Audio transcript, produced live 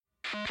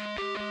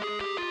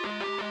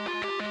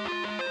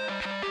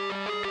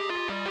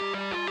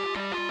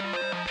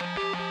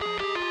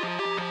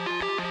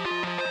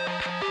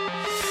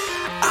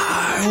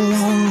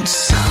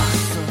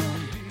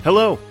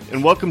Hello,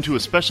 and welcome to a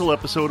special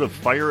episode of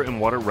Fire and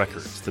Water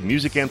Records, the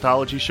music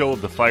anthology show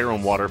of the Fire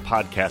and Water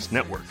Podcast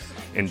Network.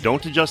 And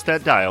don't adjust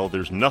that dial,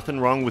 there's nothing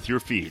wrong with your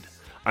feed.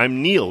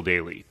 I'm Neil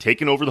Daly,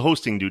 taking over the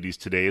hosting duties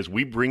today as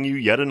we bring you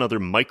yet another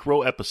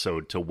micro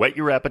episode to whet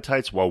your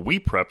appetites while we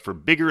prep for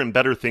bigger and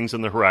better things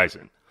on the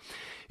horizon.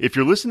 If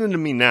you're listening to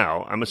me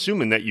now, I'm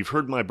assuming that you've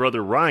heard my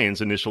brother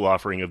Ryan's initial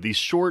offering of these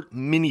short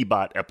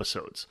mini-bot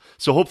episodes,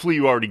 so hopefully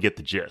you already get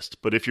the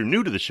gist. But if you're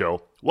new to the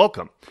show,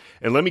 welcome,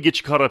 and let me get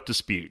you caught up to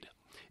speed.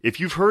 If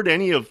you've heard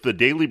any of the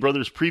Daly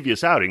Brothers'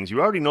 previous outings,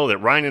 you already know that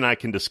Ryan and I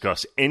can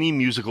discuss any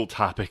musical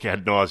topic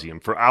ad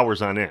nauseum for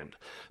hours on end.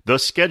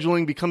 Thus,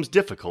 scheduling becomes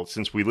difficult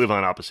since we live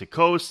on opposite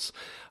coasts.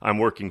 I'm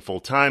working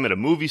full-time at a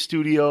movie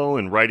studio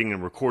and writing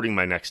and recording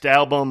my next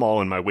album,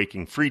 all in my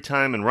waking free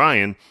time, and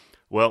Ryan,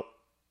 well,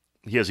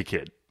 he has a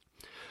kid.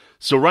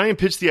 So Ryan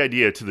pitched the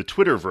idea to the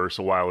Twitterverse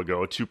a while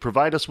ago to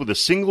provide us with a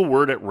single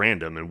word at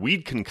random, and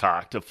we'd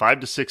concoct a 5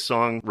 to 6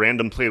 song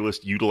random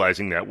playlist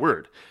utilizing that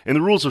word. And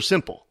the rules are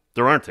simple.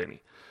 There aren't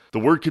any. The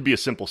word could be a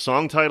simple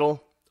song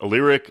title, a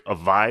lyric, a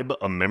vibe,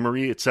 a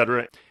memory,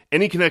 etc.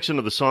 Any connection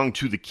of the song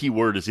to the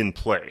keyword is in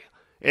play.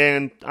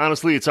 And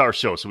honestly, it's our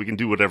show, so we can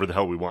do whatever the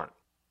hell we want.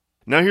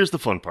 Now here's the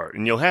fun part,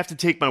 and you'll have to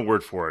take my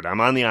word for it. I'm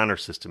on the honor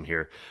system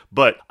here,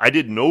 but I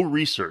did no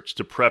research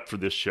to prep for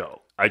this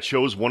show. I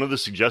chose one of the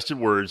suggested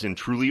words and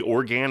truly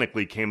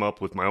organically came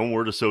up with my own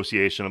word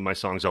association of my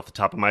songs off the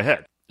top of my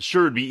head.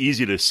 Sure, it'd be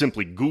easy to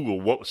simply Google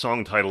what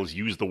song titles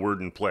use the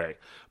word in play,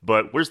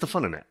 but where's the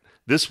fun in that?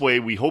 This way,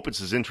 we hope it's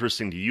as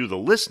interesting to you, the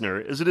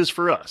listener, as it is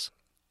for us.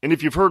 And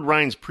if you've heard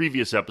Ryan's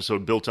previous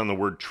episode built on the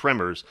word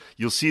tremors,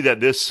 you'll see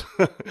that this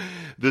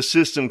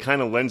system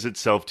kind of lends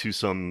itself to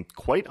some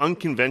quite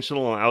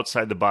unconventional and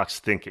outside-the-box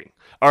thinking.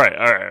 All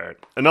right.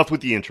 Enough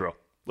with the intro.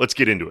 Let's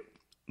get into it.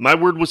 My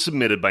word was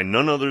submitted by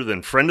none other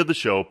than friend of the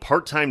show,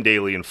 part-time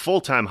Daily and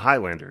full-time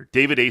Highlander,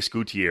 David Ace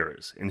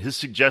Gutierrez. And his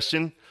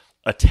suggestion,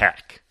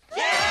 attack.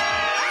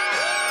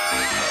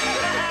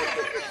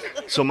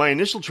 So my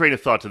initial train of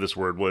thought to this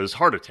word was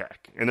heart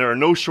attack, and there are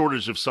no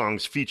shortage of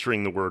songs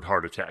featuring the word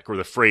heart attack or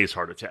the phrase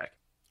heart attack.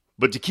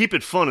 But to keep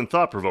it fun and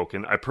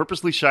thought-provoking, I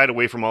purposely shied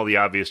away from all the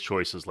obvious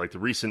choices like the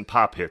recent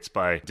pop hits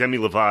by Demi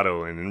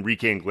Lovato and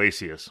Enrique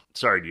Iglesias.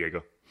 Sorry,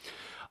 Diego.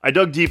 I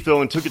dug deep,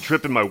 though, and took a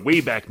trip in my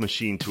Wayback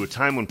Machine to a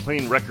time when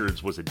playing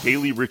records was a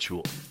daily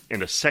ritual,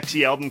 and a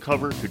sexy album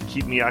cover could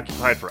keep me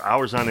occupied for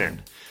hours on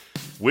end.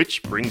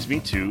 Which brings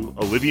me to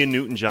Olivia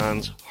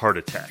Newton-John's Heart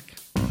Attack.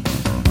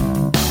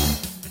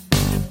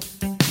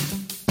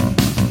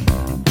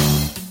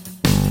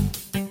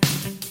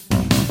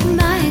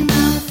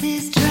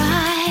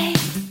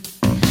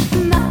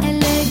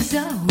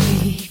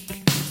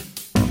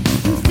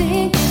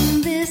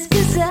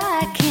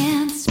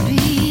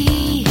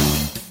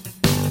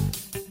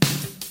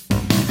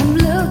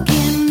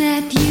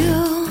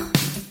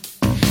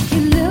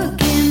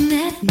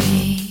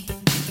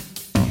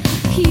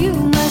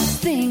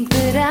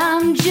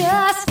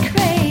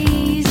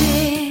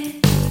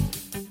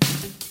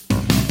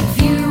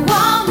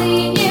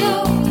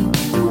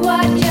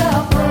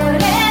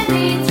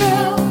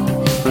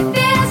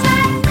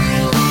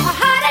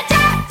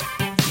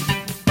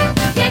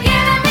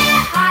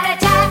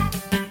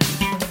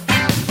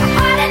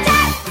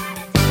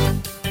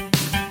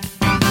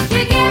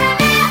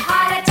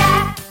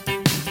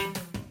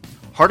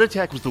 Heart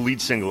Attack was the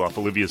lead single off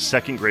Olivia's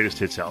second Greatest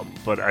Hits album,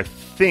 but I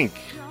think,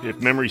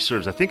 if memory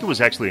serves, I think it was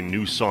actually a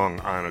new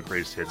song on a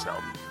Greatest Hits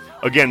album.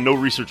 Again, no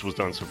research was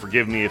done, so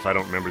forgive me if I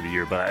don't remember the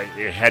year, but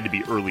it had to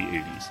be early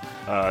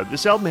 80s.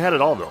 This album had it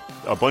all, though.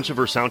 A bunch of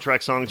her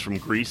soundtrack songs from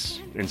Grease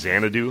and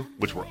Xanadu,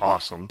 which were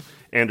awesome,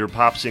 and her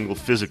pop single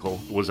Physical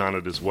was on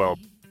it as well.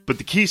 But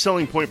the key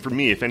selling point for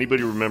me, if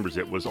anybody remembers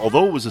it, was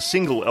although it was a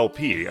single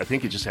LP, I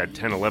think it just had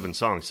 10, 11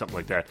 songs, something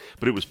like that,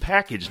 but it was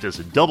packaged as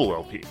a double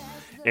LP.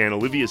 And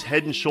Olivia's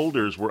head and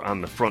shoulders were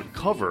on the front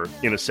cover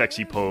in a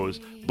sexy pose,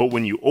 but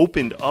when you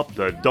opened up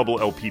the double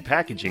LP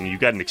packaging, you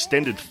got an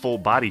extended full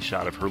body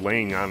shot of her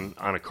laying on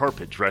a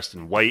carpet dressed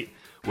in white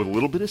with a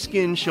little bit of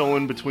skin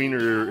showing between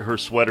her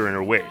sweater and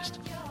her waist.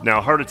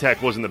 Now, Heart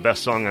Attack wasn't the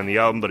best song on the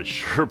album, but it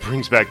sure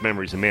brings back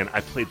memories, and man,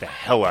 I played the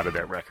hell out of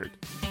that record.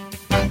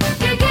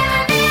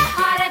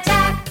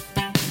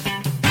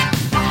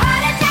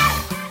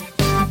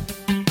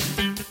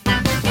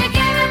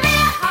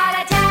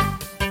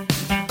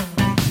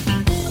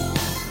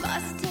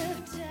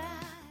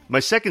 My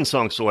second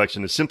song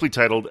selection is simply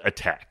titled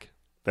Attack.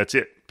 That's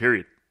it,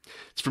 period.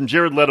 It's from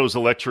Jared Leto's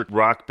electric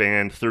rock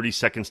band 30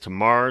 Seconds to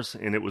Mars,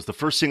 and it was the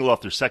first single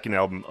off their second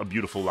album, A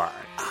Beautiful Lie.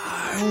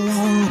 I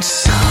won't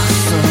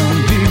suffer,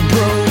 be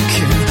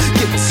broken,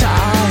 get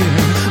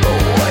tired,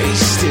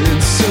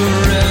 wasted,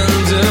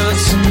 surrender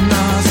to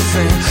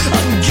nothing.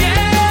 I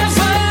gave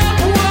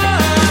up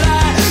what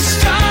I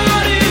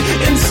started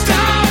and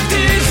stopped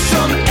it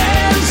from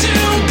end to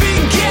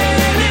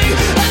beginning.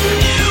 A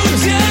new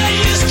day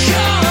is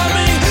coming.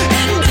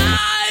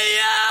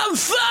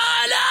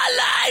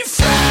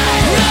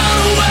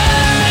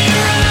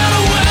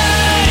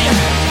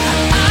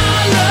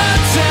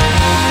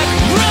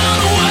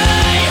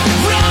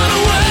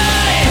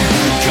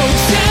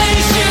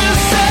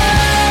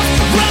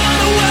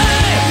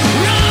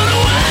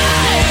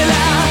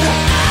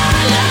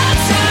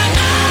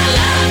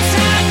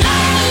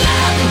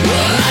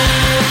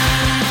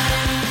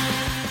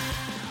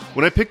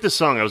 When I picked this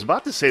song, I was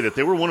about to say that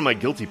they were one of my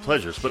guilty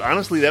pleasures, but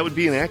honestly, that would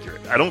be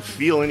inaccurate. I don't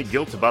feel any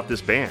guilt about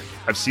this band.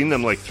 I've seen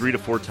them like 3 to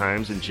 4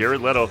 times, and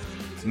Jared Leto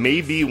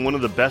may be one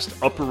of the best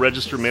upper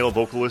register male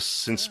vocalists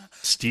since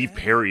Steve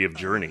Perry of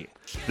Journey.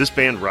 This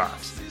band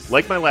rocks.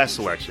 Like my last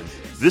selection,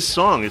 this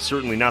song is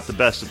certainly not the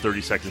best of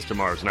 30 Seconds to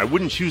Mars, and I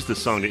wouldn't choose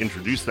this song to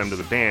introduce them to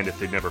the band if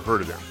they'd never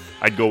heard of them.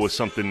 I'd go with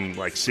something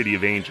like City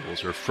of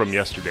Angels or From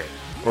Yesterday,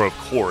 or of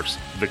course,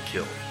 The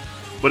Kill.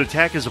 But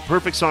Attack is a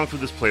perfect song for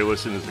this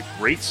playlist and is a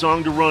great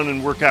song to run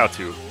and work out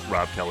to,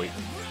 Rob Kelly.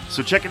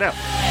 So check it out.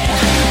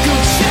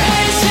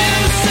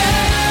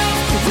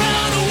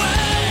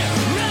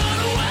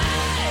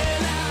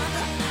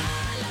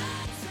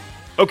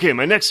 Okay,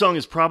 my next song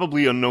is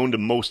probably unknown to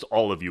most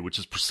all of you, which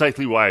is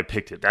precisely why I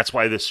picked it. That's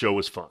why this show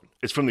was fun.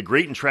 It's from the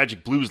great and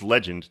tragic blues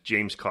legend,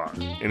 James Carr,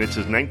 and it's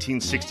his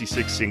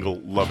 1966 single,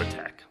 Love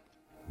Attack.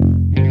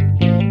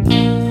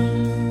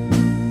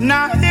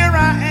 Now here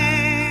I am,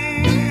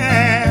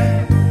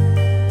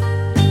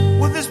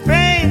 with this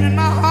pain in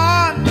my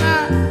heart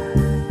now.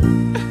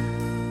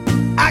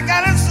 I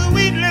got a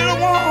sweet little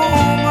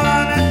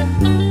woman,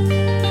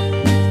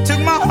 took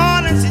my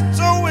heart and she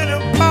tore it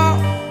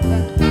apart.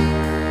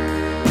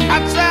 I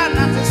try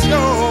not to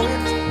show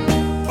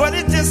it, but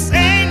it just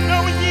ain't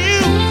no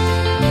use.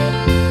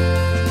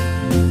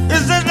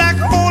 It's just like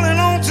holding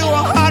on to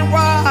a hot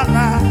wire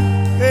now,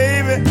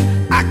 baby.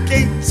 I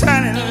can't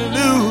turn it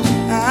loose.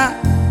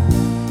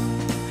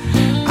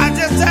 I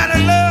just had a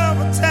love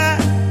attack,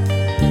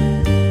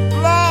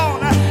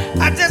 Lord.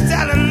 I just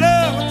had a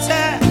love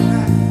attack.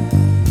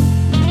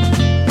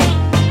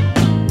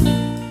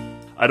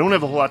 I don't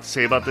have a whole lot to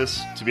say about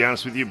this, to be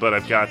honest with you, but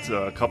I've got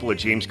a couple of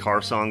James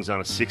Carr songs on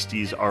a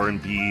 60s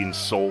R&B and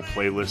soul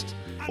playlist,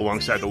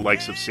 alongside the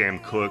likes of Sam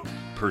Cooke,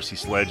 Percy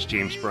Sledge,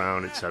 James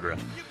Brown, etc.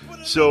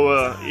 So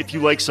if you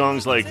like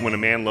songs like When a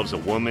Man Loves a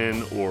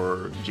Woman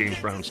or James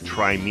Brown's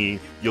Try Me,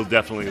 you'll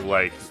definitely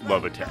like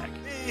Love Attack.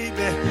 Baby,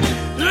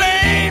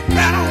 lay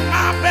flat on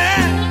my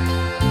bed.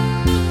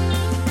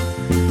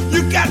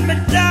 You got me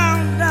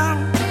down,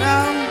 down,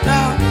 down,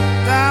 down,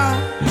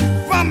 down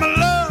from a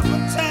love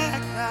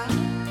attack now.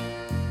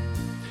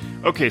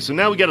 Okay, so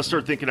now we got to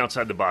start thinking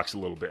outside the box a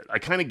little bit. I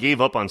kind of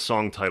gave up on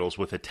song titles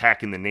with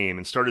attack in the name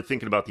and started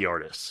thinking about the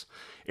artists.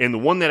 And the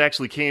one that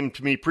actually came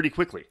to me pretty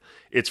quickly.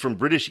 It's from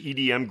British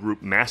EDM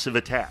group Massive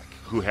Attack,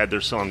 who had their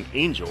song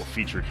Angel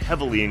featured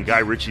heavily in Guy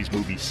Ritchie's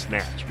movie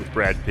Snatch with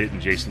Brad Pitt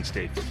and Jason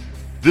Statham.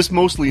 This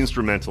mostly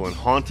instrumental and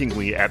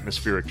hauntingly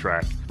atmospheric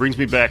track brings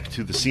me back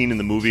to the scene in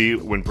the movie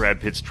when Brad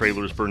Pitt's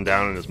trailer is burned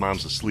down and his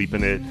mom's asleep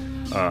in it,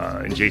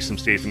 and Jason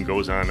Statham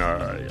goes on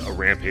a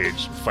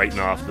rampage fighting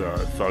off the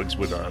thugs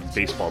with a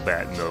baseball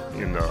bat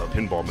in the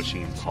pinball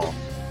machine hall.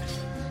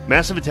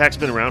 Massive Attack's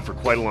been around for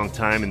quite a long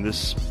time, and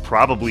this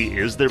probably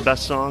is their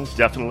best song,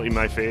 definitely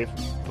my fave,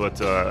 but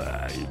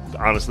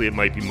honestly it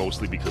might be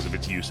mostly because of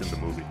its use in the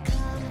movie.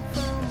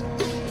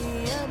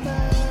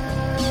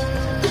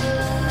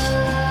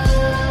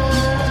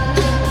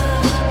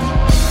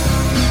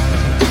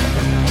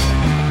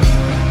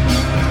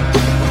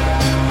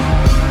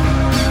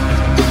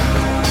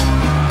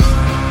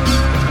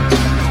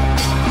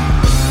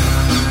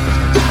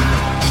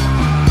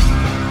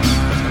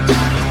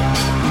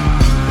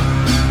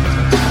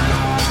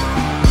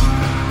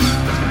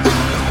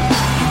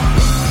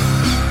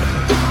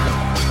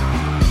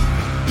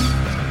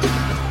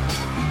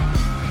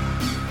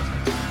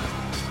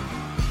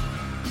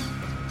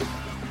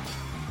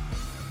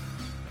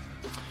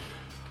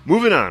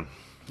 Moving on,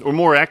 or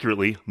more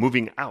accurately,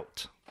 moving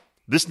out.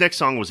 This next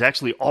song was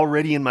actually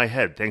already in my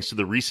head thanks to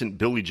the recent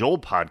Billy Joel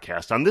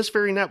podcast on this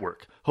very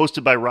network,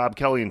 hosted by Rob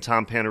Kelly and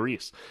Tom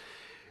Panarese.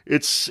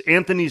 It's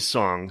Anthony's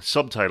song,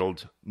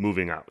 subtitled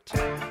Moving Out.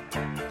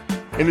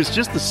 And it's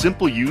just the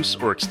simple use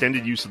or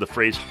extended use of the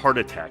phrase heart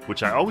attack,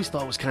 which I always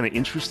thought was kind of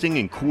interesting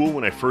and cool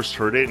when I first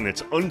heard it, and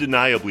it's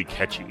undeniably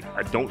catchy.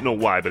 I don't know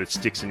why, but it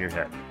sticks in your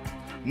head.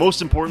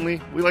 Most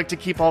importantly, we like to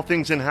keep all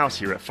things in-house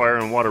here at Fire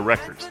and Water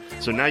Records,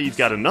 so now you've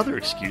got another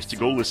excuse to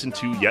go listen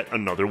to yet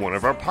another one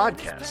of our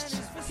podcasts.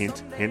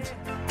 Hint, hint.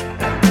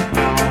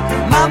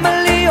 Mama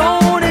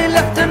Leone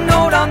left a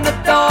note on the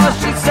door.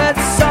 She said,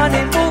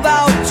 "Sonny, move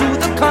out to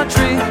the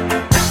country.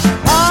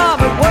 I've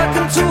been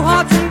working too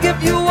hard to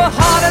give you a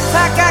heart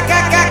attack.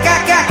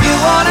 You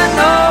wanna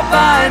know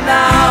by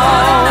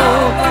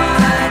now?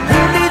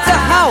 Who needs a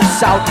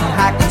house out in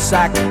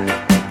Hackensack?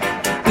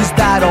 Is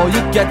that all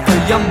you get for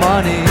your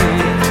money?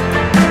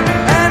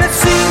 And it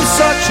seems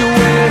such a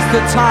waste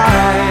of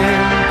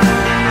time.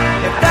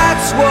 If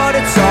that's what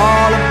it's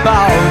all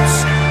about,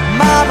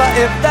 Mama,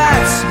 if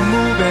that's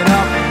moving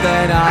up,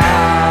 then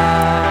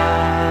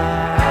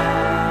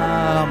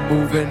I'm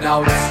moving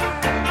out.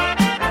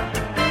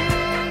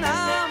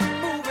 I'm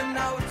moving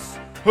out.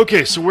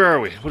 Okay, so where are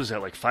we? What is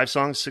that, like 5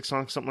 songs, 6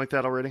 songs, something like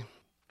that already?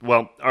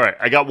 Well, all right,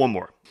 I got one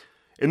more.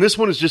 And this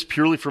one is just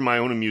purely for my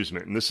own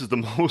amusement, and this is the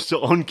most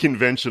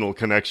unconventional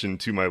connection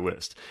to my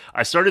list.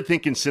 I started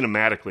thinking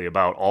cinematically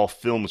about all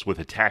films with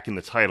attack in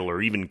the title,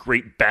 or even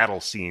great battle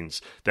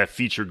scenes that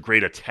featured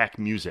great attack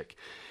music.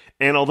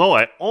 And although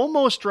I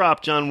almost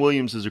dropped John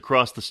Williams'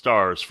 Across the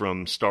Stars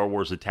from Star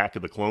Wars Attack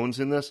of the Clones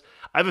in this,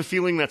 I have a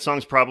feeling that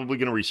song's probably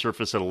going to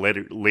resurface at a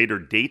later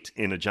date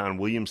in a John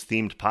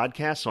Williams-themed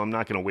podcast, so I'm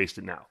not going to waste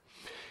it now.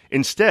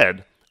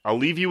 Instead, I'll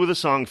leave you with a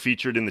song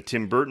featured in the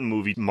Tim Burton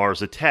movie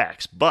Mars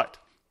Attacks, but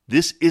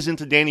this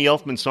isn't a Danny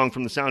Elfman song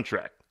from the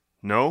soundtrack.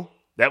 No,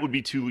 that would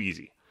be too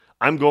easy.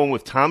 I'm going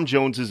with Tom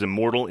Jones's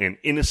immortal and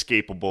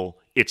inescapable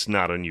It's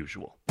Not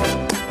Unusual.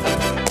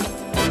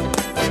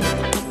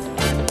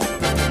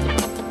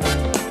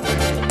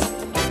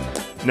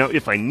 Now,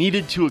 if I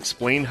needed to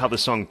explain how the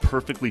song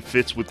perfectly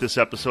fits with this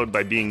episode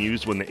by being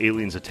used when the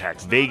aliens attack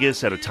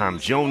Vegas at a Tom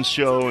Jones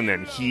show, and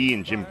then he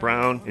and Jim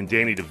Brown and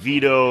Danny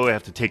DeVito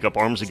have to take up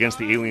arms against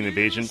the alien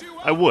invasion,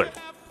 I would.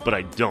 But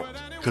I don't,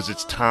 because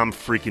it's Tom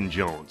freaking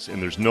Jones,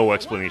 and there's no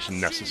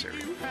explanation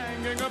necessary.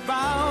 Hanging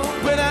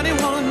about with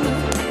anyone.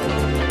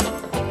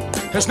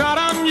 It's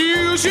not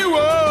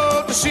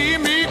unusual to see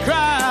me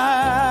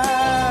cry.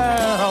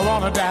 I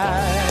wanna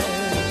die.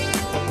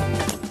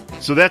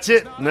 So that's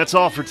it, and that's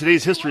all for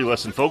today's history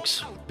lesson,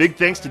 folks. Big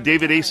thanks to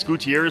David Ace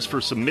Gutierrez for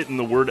submitting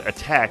the word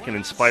attack and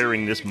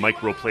inspiring this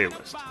micro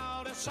playlist.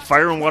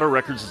 Fire and Water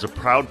Records is a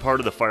proud part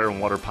of the Fire and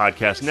Water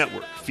Podcast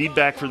Network.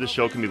 Feedback for the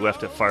show can be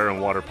left at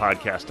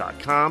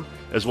fireandwaterpodcast.com,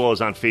 as well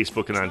as on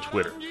Facebook and on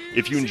Twitter.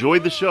 If you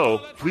enjoyed the show,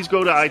 please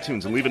go to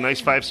iTunes and leave a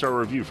nice 5-star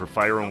review for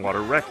Fire and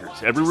Water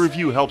Records. Every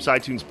review helps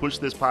iTunes push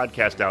this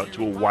podcast out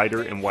to a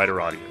wider and wider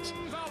audience.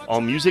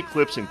 All music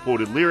clips and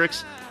quoted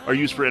lyrics are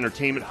used for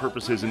entertainment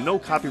purposes, and no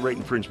copyright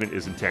infringement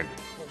is intended.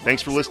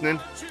 Thanks for listening.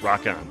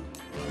 Rock on.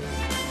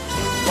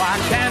 Why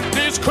can't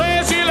this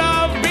crazy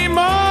love be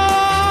more?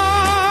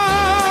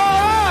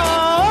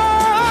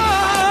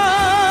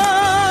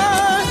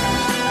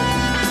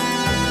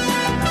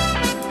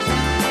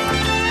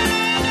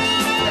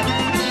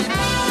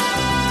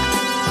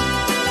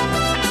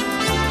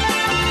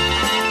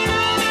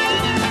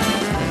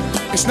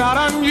 It's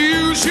not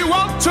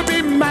unusual to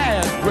be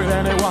mad with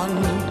anyone.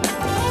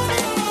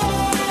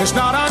 It's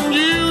not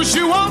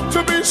unusual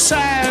to be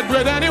sad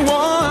with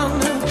anyone.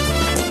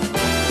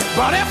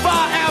 But if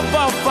I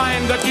ever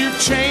find that you've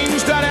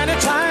changed at any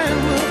time,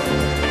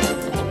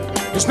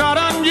 it's not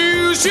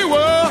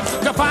unusual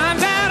to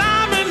find out